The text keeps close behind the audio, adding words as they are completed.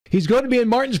He's going to be in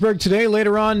Martinsburg today,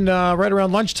 later on, right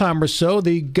around lunchtime or so.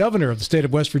 The governor of the state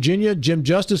of West Virginia, Jim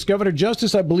Justice. Governor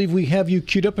Justice, I believe we have you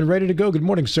queued up and ready to go. Good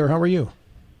morning, sir. How are you?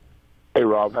 Hey,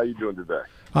 Rob. How you doing today?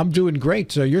 I'm doing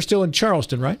great. You're still in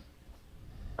Charleston, right?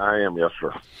 I am, yes,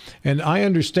 sir. And I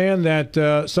understand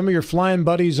that some of your flying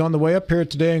buddies on the way up here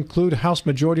today include House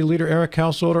Majority Leader Eric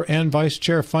Householder and Vice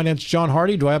Chair of Finance John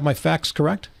Hardy. Do I have my facts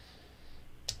correct?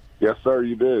 Yes, sir,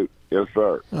 you do. Yes,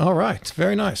 sir. All right.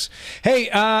 Very nice. Hey,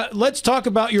 let's talk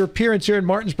about your appearance here in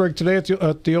Martinsburg today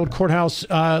at the old courthouse.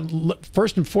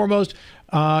 First and foremost,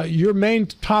 your main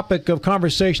topic of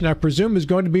conversation, I presume, is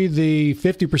going to be the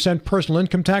 50% personal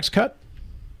income tax cut?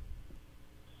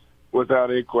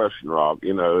 Without any question, Rob.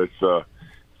 You know, it's a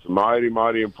mighty,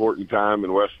 mighty important time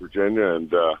in West Virginia,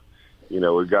 and, you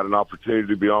know, we've got an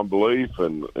opportunity beyond belief,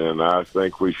 and I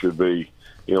think we should be,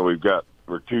 you know,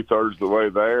 we're 2/3 of the way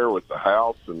there with the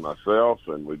House and myself,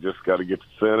 and we just got to get the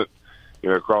Senate, you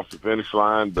know, across the finish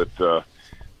line. But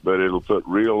it'll put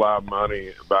real live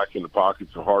money back in the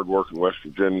pockets of hardworking West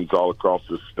Virginians all across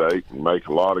this state and make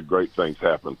a lot of great things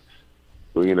happen,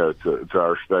 you know, to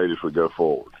our state as we go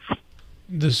forward.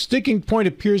 The sticking point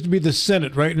appears to be the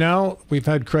Senate right now. We've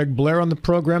had Craig Blair on the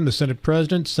program, the Senate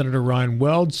President, Senator Ryan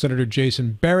Weld, Senator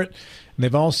Jason Barrett, and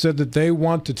they've all said that they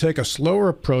want to take a slower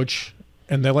approach,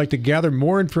 and they like to gather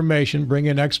more information, bring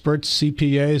in experts,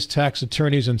 CPAs, tax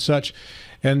attorneys, and such,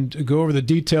 and go over the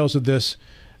details of this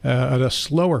at a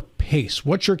slower pace.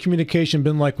 What's your communication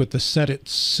been like with the Senate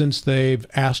since they've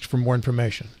asked for more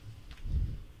information?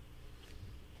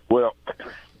 Well,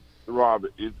 Rob,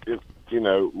 you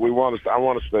know, I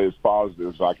want to stay as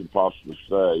positive as I can possibly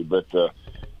say, but the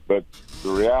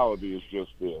reality is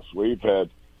just this: we've had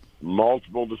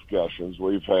multiple discussions.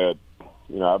 We've had,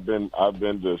 you know, I've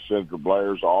been to Senator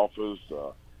Blair's office,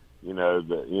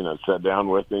 sat down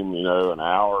with him, you know, an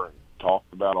hour and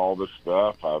talked about all this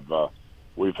stuff.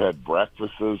 We've had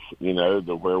breakfasts, you know,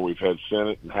 where we've had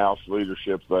Senate and House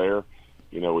leadership there.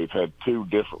 You know, we've had 2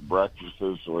 different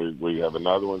breakfasts. We have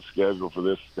another one scheduled for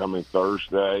this coming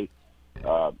Thursday.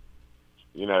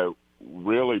 You know,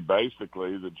 really,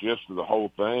 basically, the gist of the whole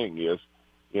thing is,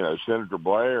 you know, Senator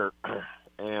Blair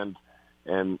and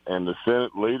the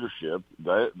Senate leadership,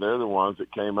 they're the ones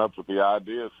that came up with the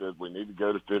idea, said we need to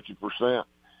go to 50%.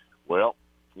 Well,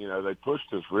 you know, they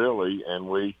pushed us really, and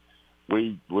we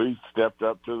stepped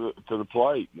up to the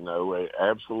plate. You know,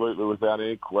 absolutely without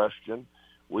any question.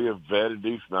 We have vetted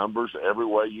these numbers every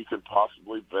way you could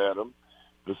possibly vet them.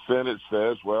 The Senate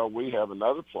says, well, we have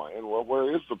another plan. Well, where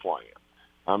is the plan?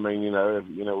 I mean,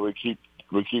 we keep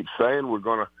saying we're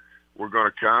going to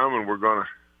come and we're going to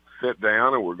sit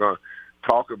down and we're going to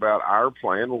talk about our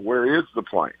plan. Well, where is the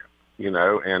plan? You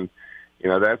know, and you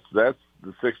know that's the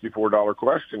 $64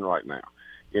 question right now.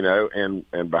 You know, and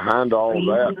behind all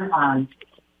that,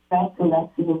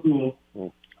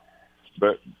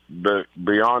 but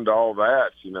beyond all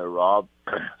that, you know, Rob,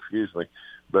 excuse me,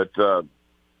 but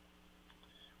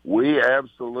we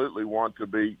absolutely want to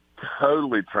be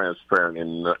totally transparent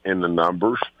in the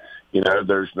numbers. You know,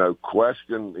 there's no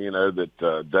question, you know,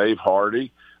 that Dave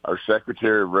Hardy, our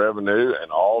Secretary of Revenue,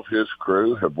 and all of his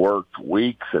crew have worked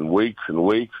weeks and weeks and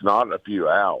weeks, not a few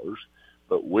hours,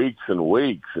 but weeks and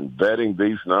weeks in vetting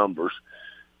these numbers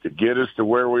to get us to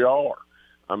where we are.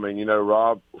 I mean, you know,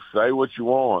 Rob, say what you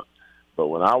want, but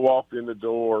when I walked in the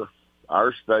door,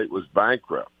 our state was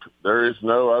bankrupt. There is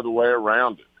no other way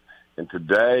around it. And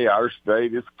today our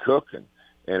state is cooking.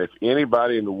 And if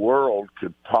anybody in the world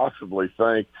could possibly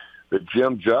think that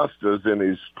Jim Justice in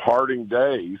his parting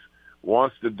days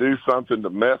wants to do something to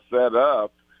mess that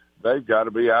up, they've got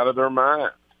to be out of their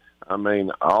mind. I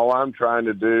mean, all I'm trying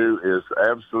to do is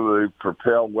absolutely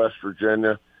propel West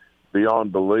Virginia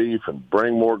beyond belief and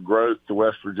bring more growth to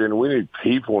West Virginia. We need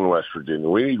people in West Virginia.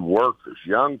 We need workers,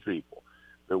 young people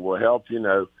that will help, you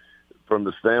know, from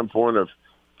the standpoint of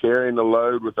carrying the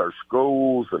load with our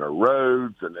schools and our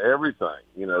roads and everything,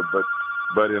 you know.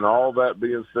 But in all that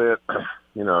being said,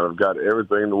 you know, I've got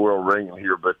everything in the world ringing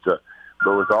here. But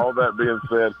with all that being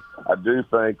said, I do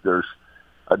think there's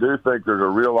a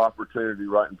real opportunity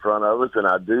right in front of us, and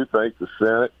I do think the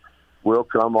Senate will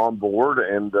come on board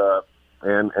and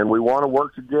we want to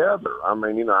work together. I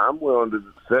mean, you know, I'm willing to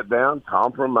sit down,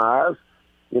 compromise.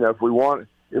 You know, if we want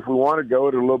to go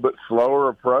at a little bit slower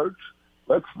approach,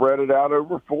 let's spread it out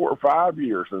over 4 or 5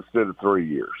 years instead of 3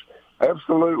 years.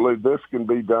 Absolutely, this can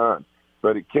be done,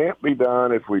 but it can't be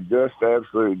done if we just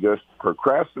absolutely just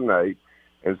procrastinate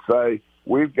and say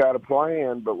we've got a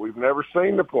plan, but we've never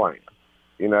seen the plan.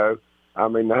 You know, I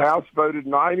mean, the House voted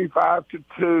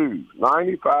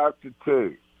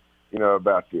 95-2, you know,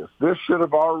 about this. This should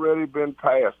have already been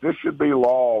passed. This should be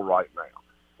law right now.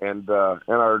 and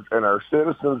our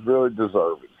citizens really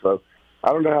deserve it. So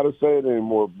I don't know how to say it any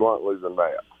more bluntly than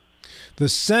that. The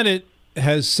Senate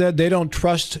has said they don't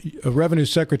trust Revenue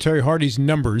Secretary Hardy's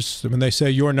numbers. When they say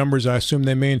your numbers, I assume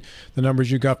they mean the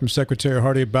numbers you got from Secretary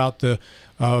Hardy about the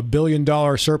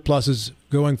billion-dollar surpluses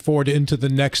going forward into the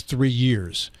next 3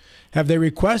 years. Have they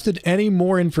requested any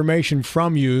more information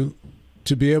from you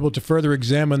to be able to further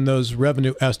examine those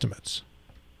revenue estimates?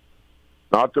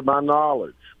 Not to my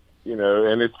knowledge,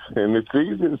 and it's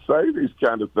easy to say these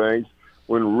kind of things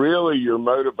when really your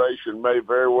motivation may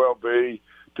very well be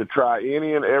to try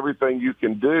any and everything you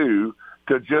can do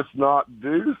to just not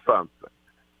do something.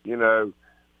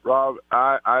 Rob,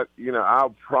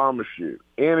 I'll promise you,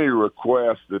 any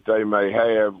request that they may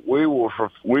have, we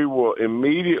will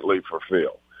immediately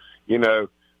fulfill.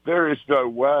 There is no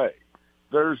way.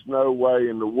 There's no way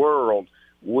in the world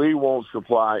we won't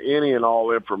supply any and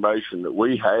all information that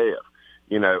we have,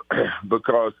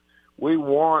 because we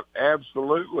want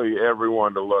absolutely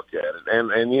everyone to look at it.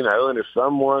 And if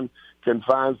someone can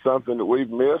find something that we've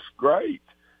missed, great,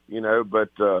 but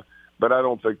I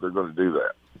don't think they're going to do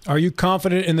that. Are you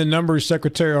confident in the numbers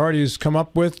Secretary Hardy has come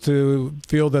up with to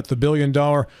feel that the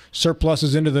billion-dollar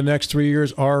surpluses into the next 3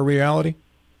 years are a reality?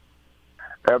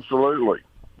 Absolutely.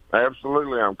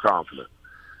 Absolutely, I'm confident.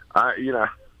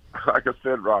 Like I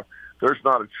said, Rob, there's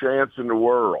not a chance in the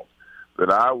world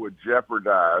that I would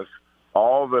jeopardize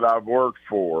all that I've worked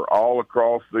for all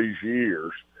across these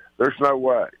years. There's no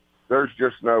way. There's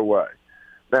just no way.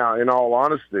 Now, in all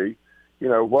honesty,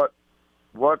 what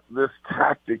this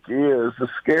tactic is to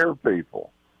scare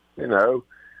people.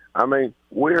 I mean,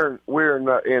 we're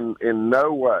not, in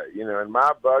no way. In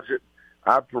my budget,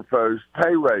 I proposed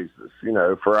pay raises.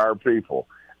 For our people.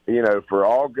 For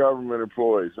all government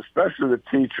employees, especially the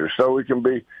teachers, so we can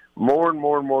be more and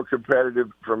more and more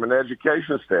competitive from an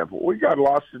education standpoint. We got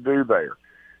lots to do there.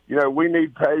 We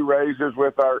need pay raises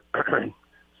with our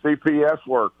CPS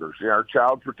workers, our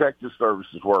Child Protective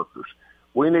Services workers.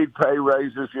 We need pay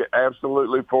raises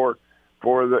absolutely for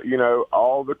the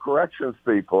all the corrections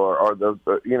people or the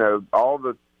all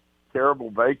the terrible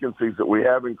vacancies that we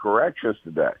have in corrections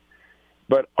today.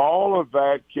 But all of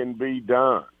that can be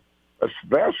done,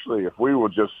 especially if we will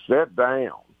just sit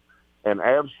down and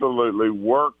absolutely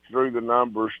work through the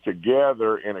numbers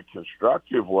together in a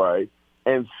constructive way,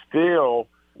 and still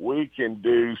we can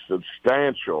do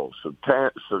substantial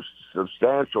tax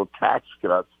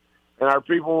cuts, and our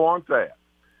people want that.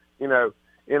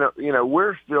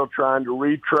 We're still trying to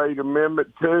retrade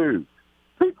Amendment 2.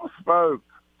 People spoke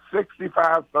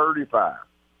 65-35.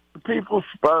 The people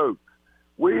spoke.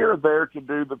 We are there to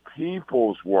do the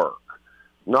people's work,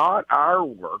 not our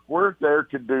work. We're there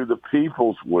to do the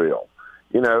people's will.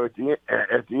 At the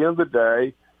end of the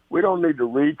day, we don't need to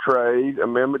retrade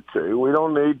Amendment 2. We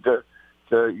don't need to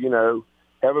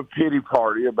have a pity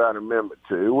party about Amendment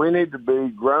 2. We need to be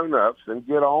grown-ups and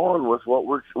get on with what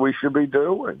we should be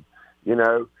doing,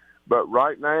 But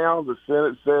right now, the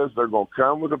Senate says they're going to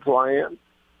come with a plan.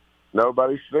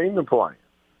 Nobody's seen the plan,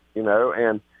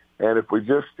 and if we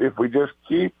just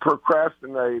keep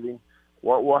procrastinating,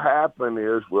 what will happen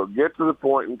is we'll get to the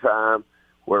point in time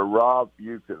where, Rob,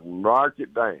 you can mark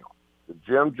it down. The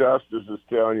Jim Justice is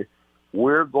telling you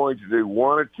we're going to do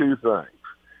one of two things.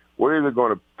 We're either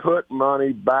going to put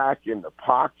money back in the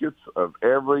pockets of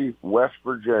every West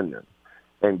Virginian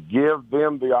and give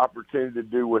them the opportunity to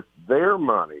do with their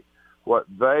money what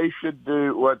they should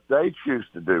do, what they choose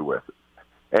to do with it.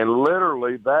 And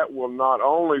literally, that will not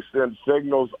only send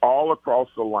signals all across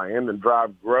the land and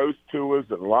drive growth to us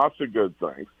and lots of good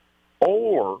things,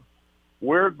 or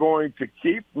we're going to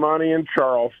keep money in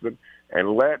Charleston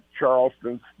and let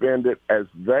Charleston spend it as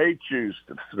they choose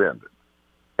to spend it.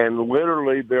 And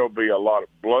literally, there'll be a lot of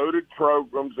bloated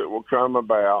programs that will come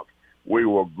about. We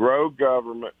will grow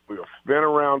government. We'll spin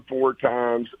around 4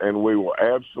 times, and we will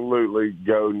absolutely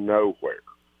go nowhere.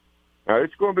 Now,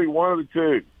 it's going to be one of the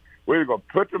two. We're either going to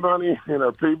put the money in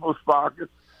our people's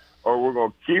pockets, or we're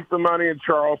going to keep the money in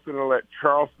Charleston and let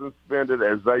Charleston spend it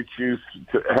as they choose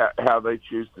to, how they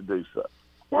choose to do so.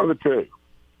 One of the two.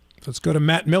 Let's go to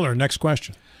Matt Miller. Next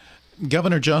question.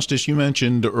 Governor Justice, you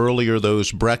mentioned earlier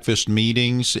those breakfast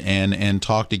meetings and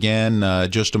talked again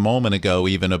just a moment ago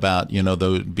even about,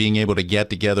 being able to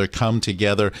get together, come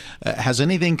together. Has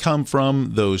anything come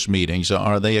from those meetings?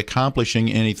 Are they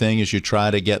accomplishing anything as you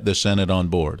try to get the Senate on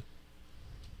board?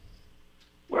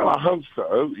 Well, I hope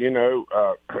so.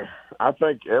 I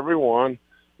think everyone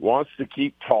wants to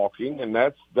keep talking, and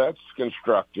that's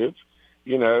constructive.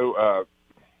 I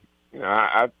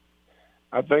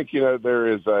think there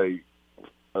is a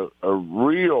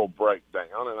real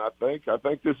breakdown, and I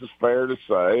think this is fair to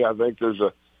say. I think there's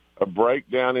a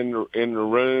breakdown in the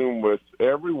room with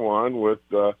everyone with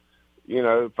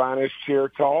finance chair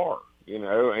tar,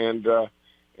 and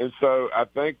so I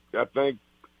think there's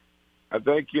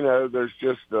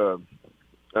just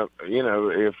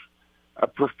if a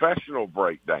professional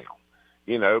breakdown,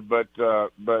 but I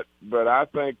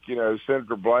think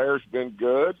Senator Blair's been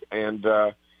good, and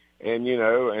Senator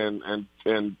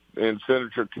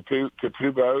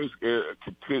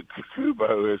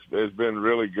Kutubo has been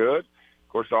really good.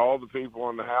 Of course, all the people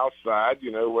on the House side,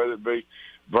 whether it be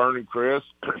Vernon Chris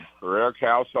or Eric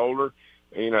Householder,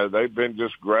 they've been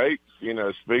just great.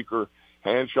 Speaker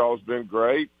Hanshaw's been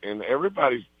great, and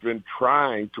everybody's been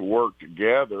trying to work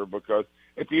together because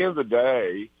at the end of the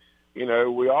day,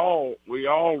 we all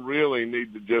really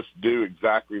need to just do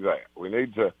exactly that. We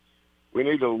need to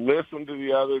listen to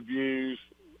the other views,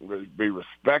 be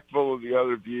respectful of the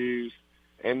other views,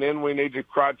 and then we need to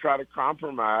try to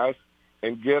compromise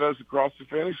and get us across the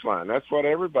finish line. That's what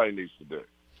everybody needs to do.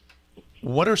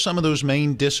 What are some of those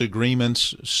main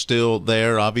disagreements still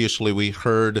there? Obviously, we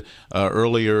heard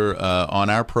earlier on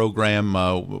our program,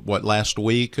 last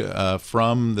week,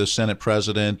 from the Senate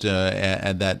president,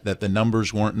 and that the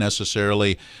numbers weren't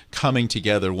necessarily coming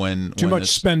together when too much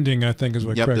spending, I think, is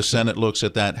what. Yep, Craig the said. Senate looks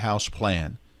at that House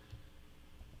plan.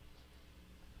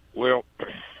 Well,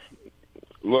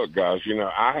 look, guys,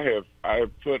 I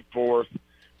have put forth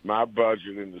my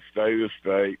budget in the state of the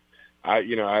state.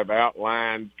 I've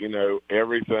outlined,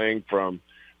 everything from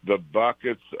the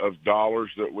buckets of dollars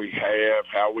that we have,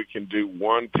 how we can do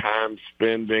one-time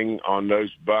spending on those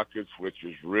buckets, which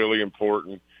is really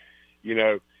important.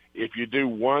 If you do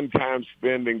one-time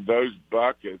spending, those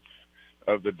buckets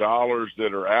of the dollars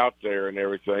that are out there and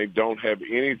everything don't have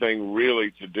anything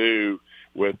really to do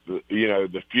with,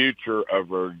 the future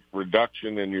of a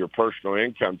reduction in your personal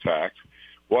income tax.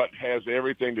 What has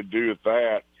everything to do with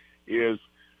that is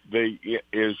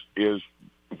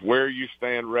where you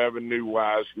stand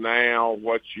revenue-wise now,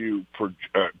 what you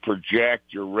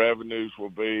project your revenues will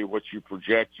be, what you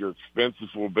project your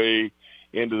expenses will be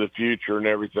into the future and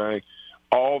everything.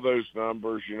 All those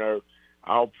numbers,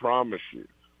 I'll promise you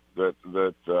that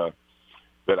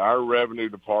our revenue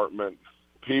department,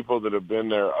 people that have been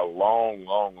there a long,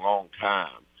 long, long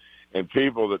time, and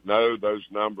people that know those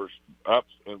numbers up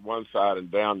on one side and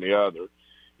down the other,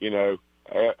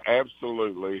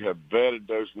 absolutely have vetted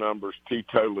those numbers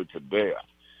teetotally to death.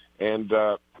 And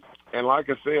like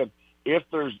I said, if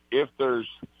there's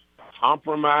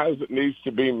compromise that needs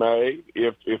to be made,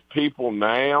 if people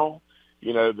now,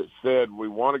 that said we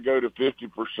want to go to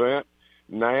 50%,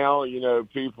 now,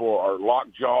 people are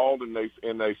lockjawed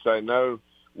and they say, no,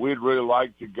 we'd really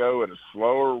like to go at a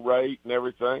slower rate and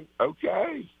everything.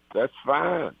 Okay, that's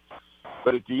fine.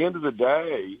 But at the end of the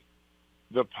day,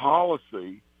 the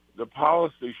policy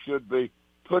should be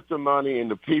put the money in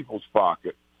the people's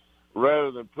pocket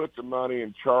rather than put the money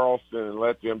in Charleston and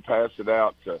let them pass it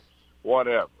out to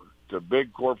whatever, to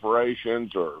big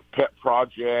corporations or pet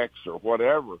projects or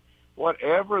whatever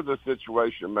the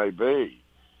situation may be.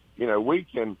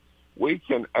 We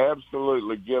can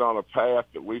absolutely get on a path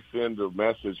that we send a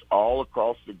message all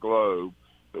across the globe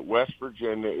that West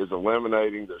Virginia is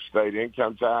eliminating their state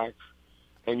income tax,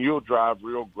 and you'll drive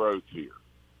real growth here.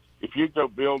 If you go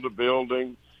build a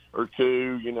building or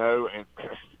two,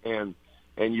 and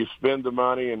you spend the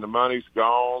money and the money's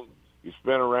gone, you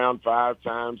spend around 5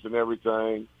 times and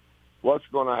everything, what's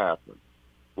going to happen?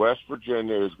 West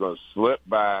Virginia is going to slip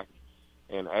back,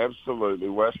 and absolutely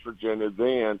West Virginia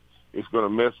then is going to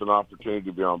miss an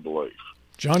opportunity beyond belief.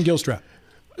 John Gilstrap.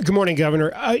 Good morning, Governor.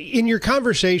 In your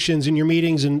conversations, in your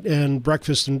meetings and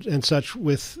breakfast and such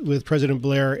with President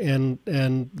Blair and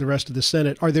the rest of the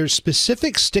Senate, are there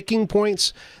specific sticking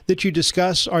points that you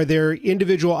discuss? Are there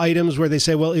individual items where they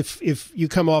say, well, if you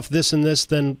come off this and this,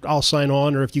 then I'll sign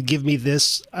on, or if you give me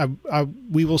this,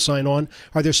 we will sign on?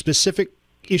 Are there specific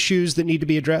issues that need to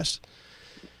be addressed?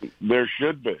 There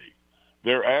should be.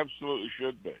 There absolutely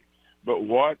should be. But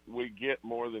what we get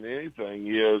more than anything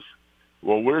is,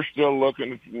 well, we're still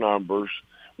looking at the numbers.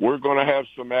 We're going to have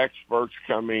some experts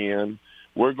come in.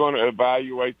 We're going to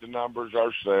evaluate the numbers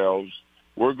ourselves.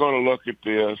 We're going to look at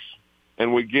this,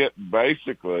 and we get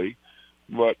basically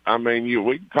we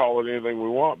can call it anything we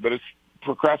want, but it's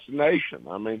procrastination.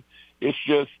 It's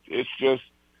just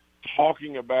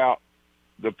talking about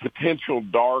the potential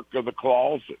dark of the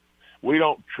closet. We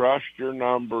don't trust your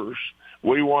numbers.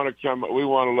 We want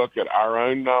to look at our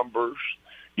own numbers.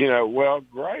 Well,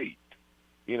 great.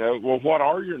 Well, what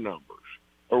are your numbers?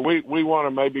 Or we want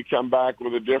to maybe come back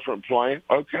with a different plan.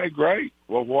 Okay, great.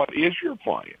 Well, what is your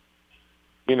plan?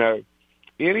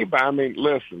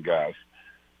 Listen, guys,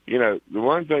 the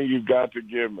one thing you've got to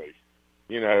give me,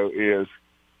 is,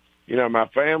 my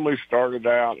family started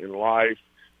out in life.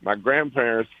 My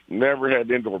grandparents never had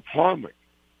indoor plumbing.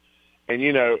 And,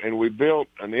 and we built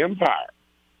an empire.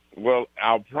 Well,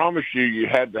 I'll promise you, you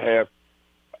had to have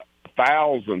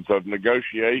thousands of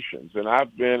negotiations, and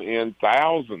I've been in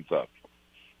thousands of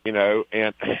them,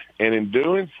 and in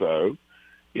doing so,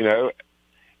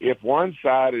 if one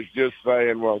side is just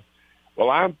saying, well,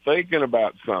 I'm thinking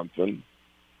about something,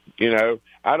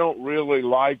 I don't really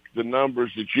like the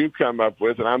numbers that you come up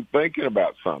with, and I'm thinking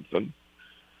about something.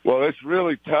 Well, it's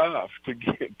really tough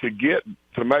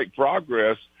to make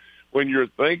progress when you're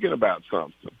thinking about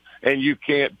something, and you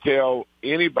can't tell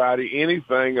anybody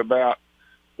anything about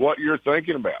what you're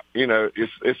thinking about.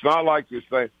 It's not like you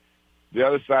say the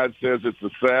other side says it's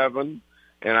a 7,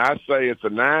 and I say it's a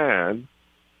 9,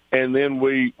 and then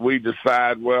we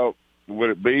decide, well,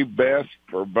 would it be best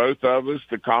for both of us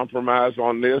to compromise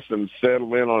on this and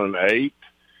settle in on an 8?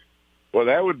 Well,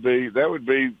 that would be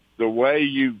the way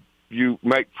you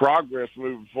make progress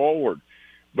moving forward.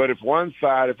 But if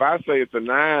I say it's a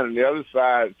 9 and the other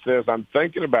side says I'm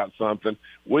thinking about something,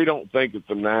 we don't think it's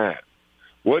a 9.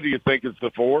 What do you think it's a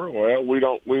 4? Well,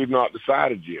 we've not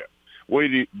decided yet.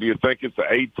 Do you think it's an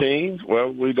 18?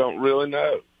 Well, we don't really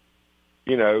know.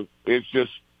 It's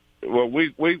just, well,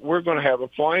 we're going to have a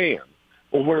plan.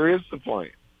 Well, where is the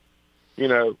plan?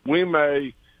 We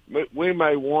may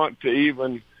want to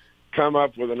even come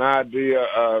up with an idea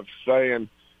of saying,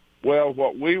 well,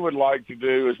 what we would like to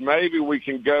do is maybe we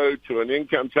can go to an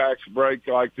income tax break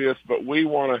like this, but we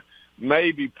want to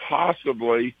maybe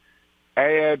possibly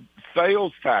add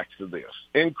sales tax to this,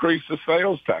 increase the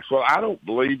sales tax. Well, I don't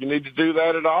believe you need to do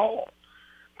that at all.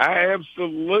 I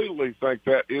absolutely think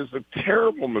that is a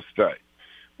terrible mistake.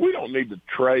 We don't need to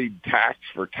trade tax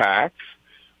for tax.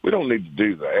 We don't need to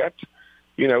do that.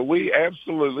 We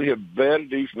absolutely have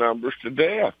vetted these numbers to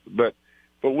death, but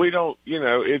we don't,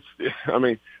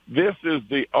 this is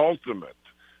the ultimate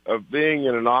of being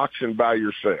in an auction by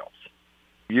yourself.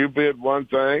 You bid one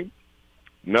thing,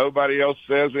 nobody else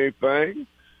says anything,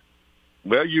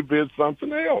 well, you bid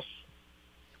something else.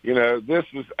 This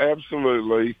is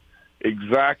absolutely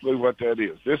exactly what that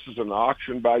is. This is an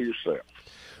auction by yourself.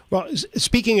 Well,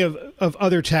 speaking of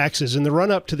other taxes, in the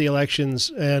run-up to the elections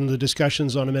and the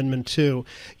discussions on Amendment 2,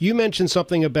 you mentioned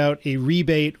something about a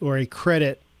rebate or a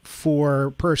credit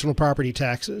for personal property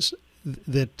taxes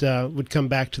that would come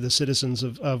back to the citizens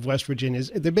of West Virginia. Has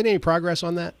there been any progress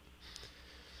on that?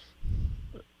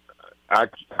 I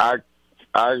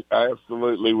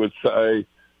absolutely would say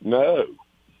no.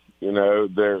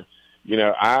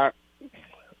 I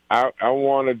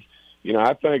wanted,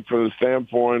 I think from the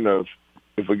standpoint of,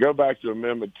 if we go back to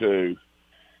Amendment 2,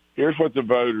 here's what the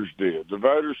voters did. The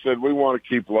voters said, we want to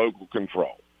keep local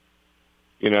control.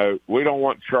 We don't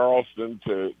want Charleston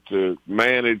to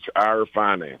manage our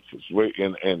finances.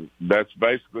 And that's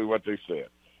basically what they said.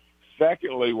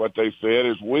 Secondly, what they said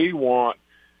is we want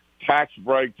tax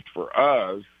breaks for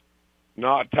us,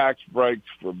 not tax breaks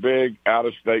for big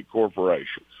out-of-state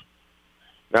corporations.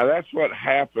 Now, that's what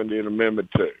happened in Amendment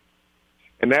 2.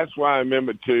 And that's why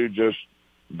Amendment 2 just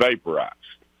vaporized.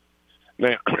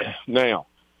 Now,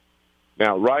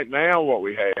 right now what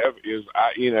we have is,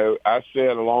 I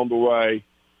said along the way,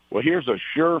 well, here's a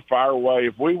surefire way.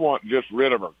 If we want just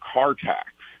rid of our car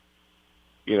tax,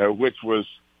 which was,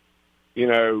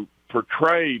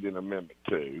 portrayed in Amendment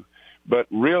 2, but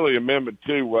really Amendment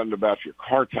 2 wasn't about your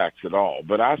car tax at all.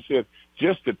 But I said,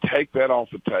 just to take that off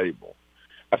the table,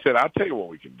 I said, I'll tell you what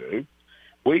we can do.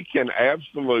 We can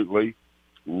absolutely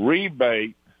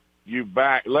rebate you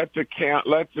back. Let the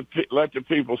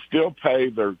people still pay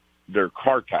their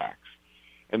car tax,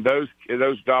 and those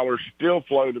dollars still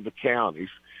flow to the counties.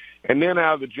 And then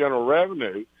out of the general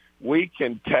revenue, we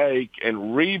can take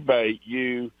and rebate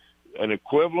you an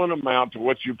equivalent amount to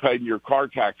what you paid in your car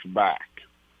tax back.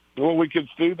 Well, we could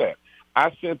do that.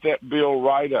 I sent that bill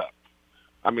right up.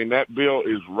 I mean, that bill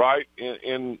is right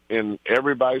in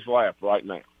everybody's lap right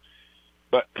now.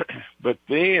 But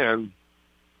then,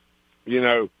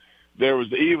 there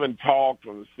was even talk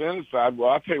from the Senate side, well,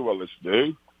 I'll tell you what let's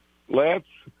do.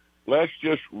 Let's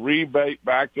just rebate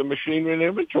back the machinery and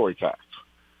inventory tax.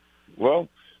 Well,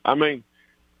 I mean,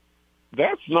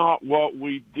 that's not what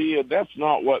we did. That's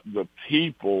not what the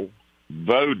people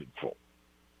voted for.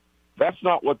 That's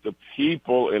not what the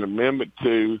people in Amendment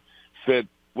 2 said,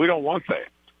 we don't want that.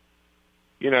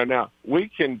 Now, we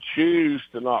can choose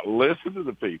to not listen to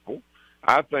the people.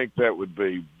 I think that would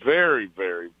be very,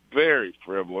 very, very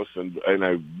frivolous and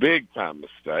a big-time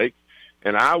mistake,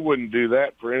 and I wouldn't do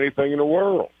that for anything in the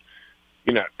world.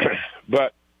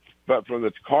 But But from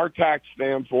the car tax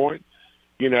standpoint,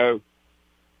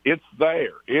 it's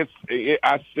there.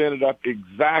 I set it up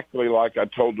exactly like I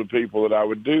told the people that I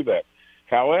would do that.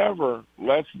 However,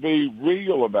 let's be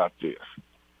real about this.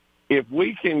 If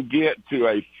we can get to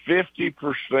a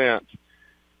 50%,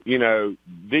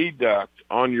 deduct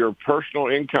on your personal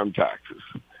income taxes,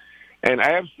 and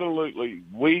absolutely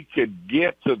we could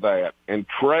get to that and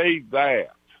trade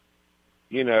that,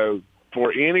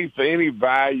 for any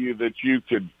value that you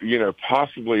could,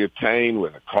 possibly attain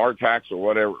with a car tax or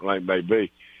whatever it may be,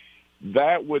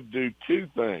 that would do two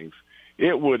things.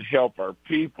 It would help our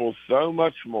people so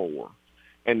much more.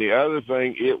 And the other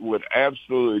thing, it would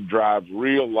absolutely drive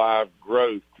real live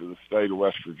growth to the state of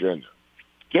West Virginia.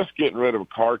 Just getting rid of a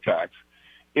car tax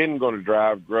isn't going to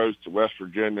drive growth to West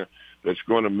Virginia that's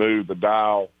going to move the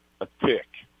dial a tick,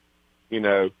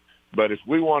 But if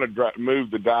we want to move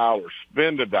the dial or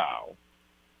spin the dial,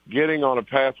 getting on a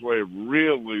pathway of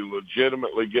really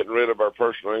legitimately getting rid of our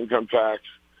personal income tax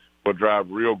will drive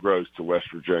real growth to West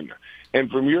Virginia. And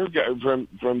from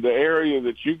the area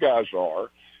that you guys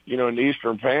are, in the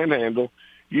Eastern Panhandle,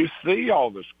 you see all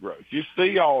this growth. You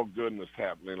see all goodness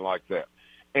happening like that.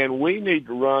 And we need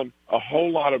to run a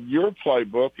whole lot of your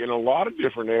playbook in a lot of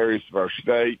different areas of our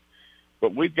state.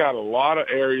 But we've got a lot of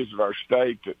areas of our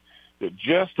state that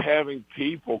just having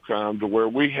people come to where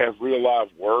we have real live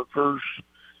workers,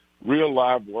 in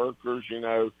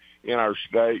our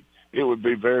state, it would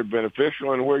be very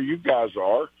beneficial. And where you guys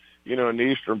are, in the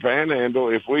Eastern Panhandle,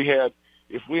 if we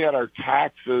had our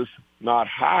taxes not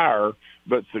higher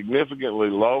but significantly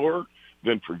lower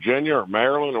than Virginia or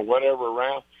Maryland or whatever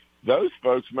around, those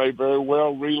folks may very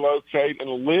well relocate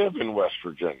and live in West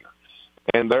Virginia.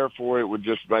 And therefore, it would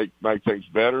just make things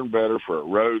better and better for our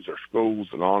roads, our schools,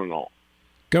 and on and on.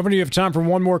 Governor, you have time for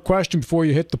one more question before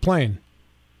you hit the plane.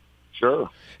 Sure.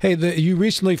 Hey, you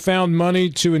recently found money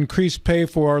to increase pay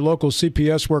for our local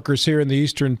CPS workers here in the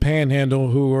Eastern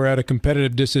Panhandle who are at a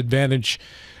competitive disadvantage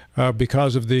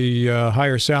because of the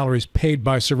higher salaries paid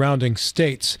by surrounding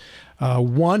states.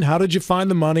 One, how did you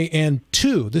find the money? And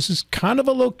two, this is kind of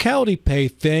a locality pay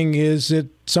thing. Is it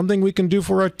something we can do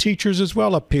for our teachers as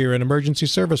well up here and emergency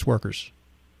service workers?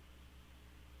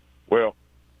 Well,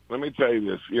 let me tell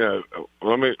you this.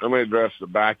 Let me address the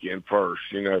back end first.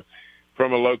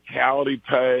 From a locality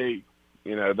pay,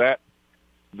 that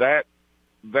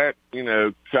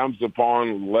comes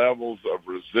upon levels of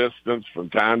resistance from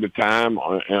time to time,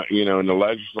 in the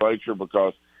legislature,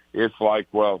 because it's like,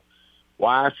 well,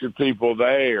 why should people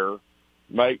there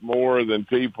make more than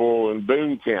people in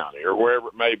Boone County or wherever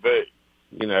it may be?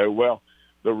 Well,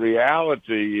 the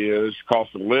reality is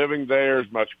cost of living there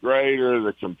is much greater.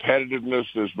 The competitiveness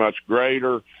is much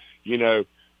greater,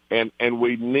 and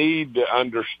we need to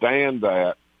understand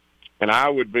that. And I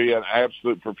would be an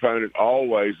absolute proponent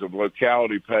always of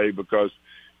locality pay because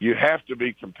you have to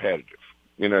be competitive.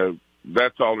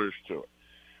 That's all there is to it.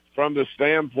 From the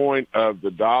standpoint of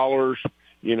the dollars,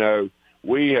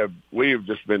 we have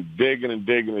just been digging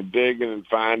and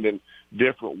finding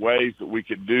different ways that we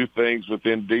could do things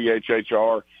within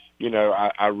DHHR.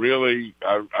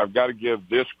 I've got to give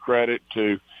this credit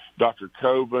to Dr.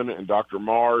 Coben and Dr.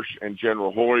 Marsh and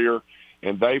General Hoyer,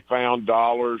 and they found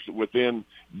dollars within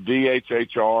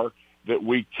DHHR that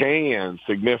we can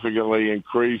significantly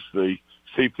increase the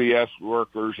CPS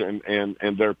workers and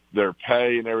their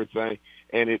pay and everything.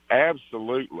 And it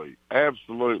absolutely,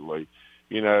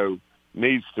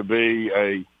 needs to be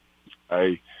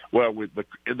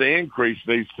the increase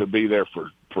needs to be there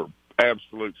for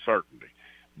absolute certainty.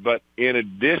 But in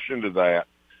addition to that,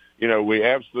 we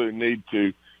absolutely need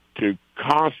to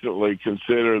constantly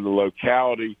consider the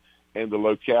locality and the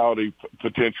locality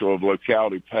potential of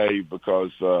locality pay,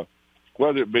 because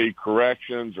whether it be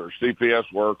corrections or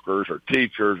CPS workers or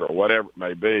teachers or whatever it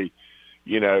may be,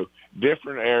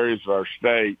 different areas of our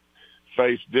state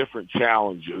face different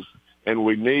challenges, and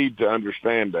we need to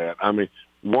understand that. I mean,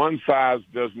 one size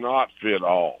does not fit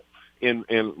all in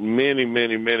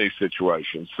many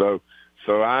situations. So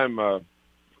I'm an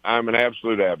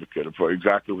absolute advocate for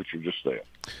exactly what you just said.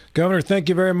 Governor, thank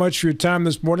you very much for your time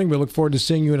this morning. We look forward to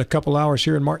seeing you in a couple hours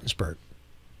here in Martinsburg.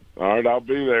 All right, I'll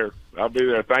be there.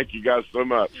 Thank you guys so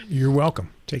much. You're welcome.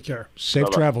 Take care.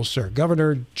 Safe travels, sir.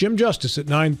 Governor Jim Justice at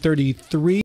 9:33.